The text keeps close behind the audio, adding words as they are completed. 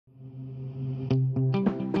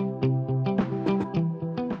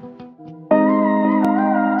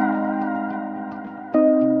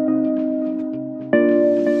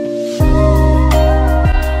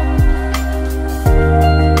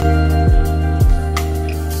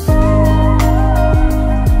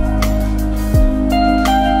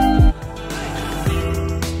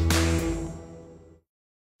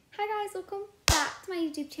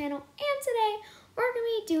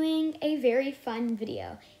doing a very fun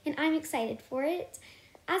video, and I'm excited for it.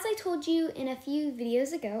 As I told you in a few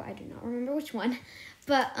videos ago, I do not remember which one,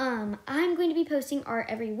 but I'm going to be posting art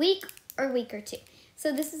every week or week or two.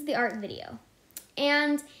 So this is the art video,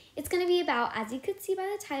 and it's going to be about, as you could see by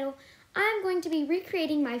the title, I'm going to be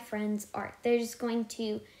recreating my friend's art. They're just going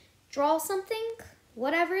to draw something,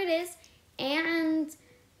 whatever it is, and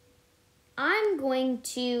I'm going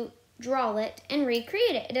to draw it and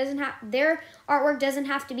recreate it. It doesn't have, their artwork doesn't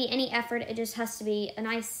have to be any effort. It just has to be a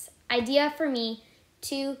nice idea for me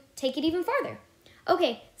to take it even farther.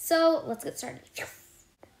 Okay, so let's get started.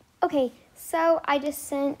 Okay, so I just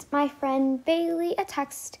sent my friend Bailey a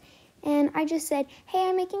text and I just said, hey,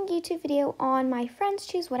 I'm making a YouTube video on my friends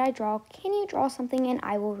choose what I draw. Can you draw something and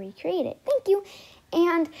I will recreate it? Thank you.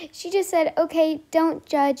 And she just said, okay, don't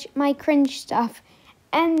judge my cringe stuff.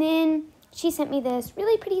 And then she sent me this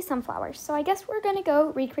really pretty sunflower. So I guess we're gonna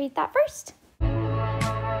go recreate that first.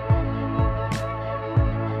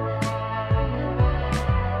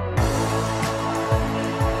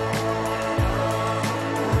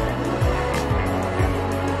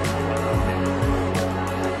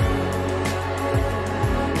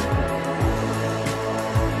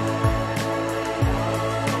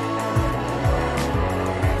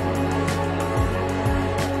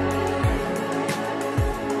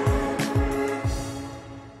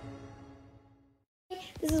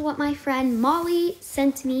 This is what my friend Molly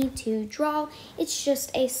sent me to draw. It's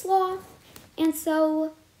just a sloth, and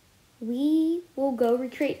so we will go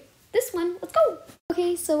recreate this one. Let's go!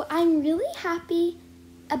 Okay, so I'm really happy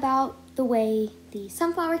about the way the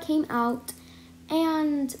sunflower came out,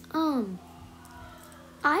 and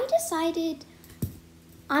I decided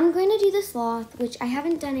I'm going to do the sloth, which I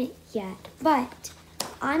haven't done it yet, but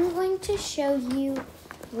I'm going to show you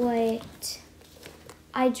what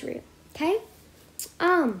I drew, okay?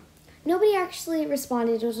 Nobody actually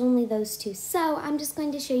responded. It was only those two. So I'm just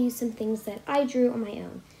going to show you some things that I drew on my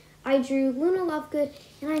own. I drew Luna Lovegood,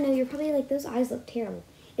 and I know you're probably like, those eyes look terrible.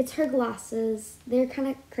 It's her glasses. They're kind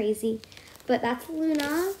of crazy. But that's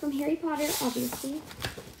Luna from Harry Potter, obviously.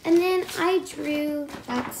 And then I drew,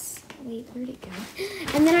 wait, where'd it go?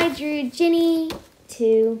 And then I drew Ginny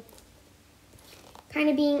too, kind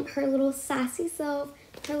of being her little sassy self,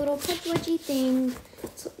 her little pudgy thing,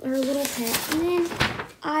 her little pet. And then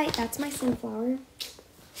that's my sunflower.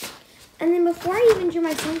 And then before I even drew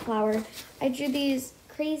my sunflower, I drew these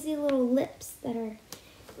crazy little lips that are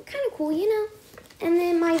kind of cool, you know? And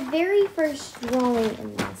then my very first drawing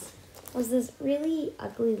in this was this really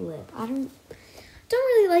ugly lip. I don't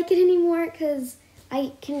really like it anymore because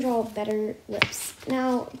I can draw better lips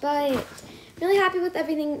now, but I'm really happy with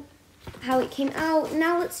everything, how it came out.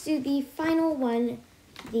 Now let's do the final one,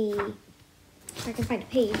 if I can find a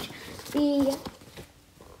page, the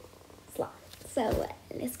sloth. So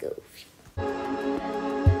let's go.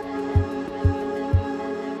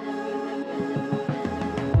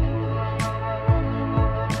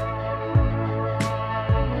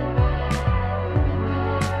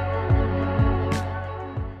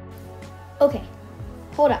 Okay,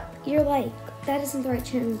 hold up. You're like, that isn't the right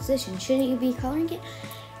transition. Shouldn't you be coloring it?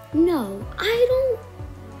 No,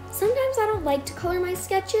 sometimes I don't like to color my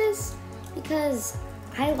sketches because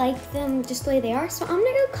I like them just the way they are. So I'm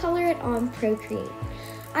gonna go color it on Procreate.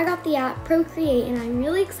 I got the app Procreate and I'm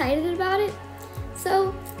really excited about it.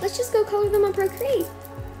 So let's just go color them on Procreate.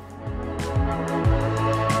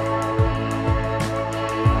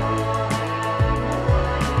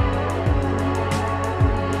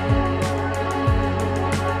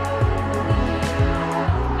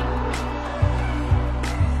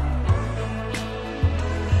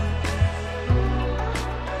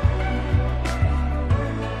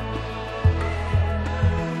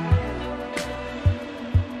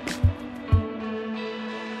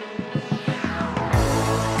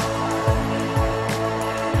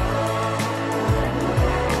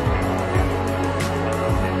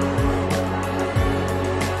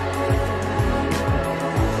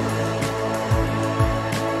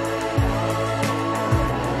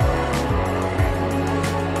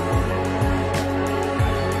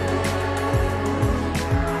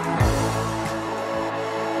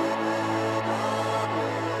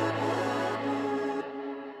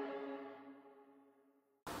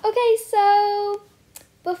 Okay, so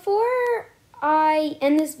before I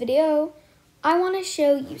end this video, I want to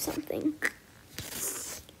show you something.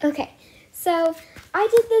 Okay, so I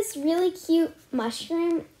did this really cute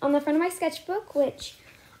mushroom on the front of my sketchbook, which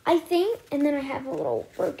I think, and then I have a little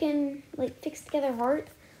broken, like, fixed together heart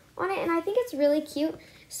on it, and I think it's really cute.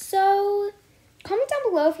 So comment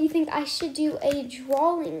down below if you think I should do a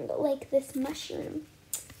drawing like this mushroom.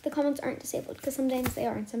 the comments aren't disabled, because sometimes they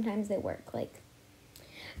are and sometimes they work.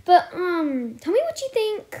 But tell me what you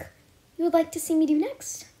think you would like to see me do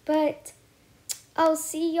next. But I'll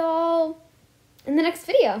see y'all in the next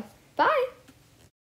video. Bye.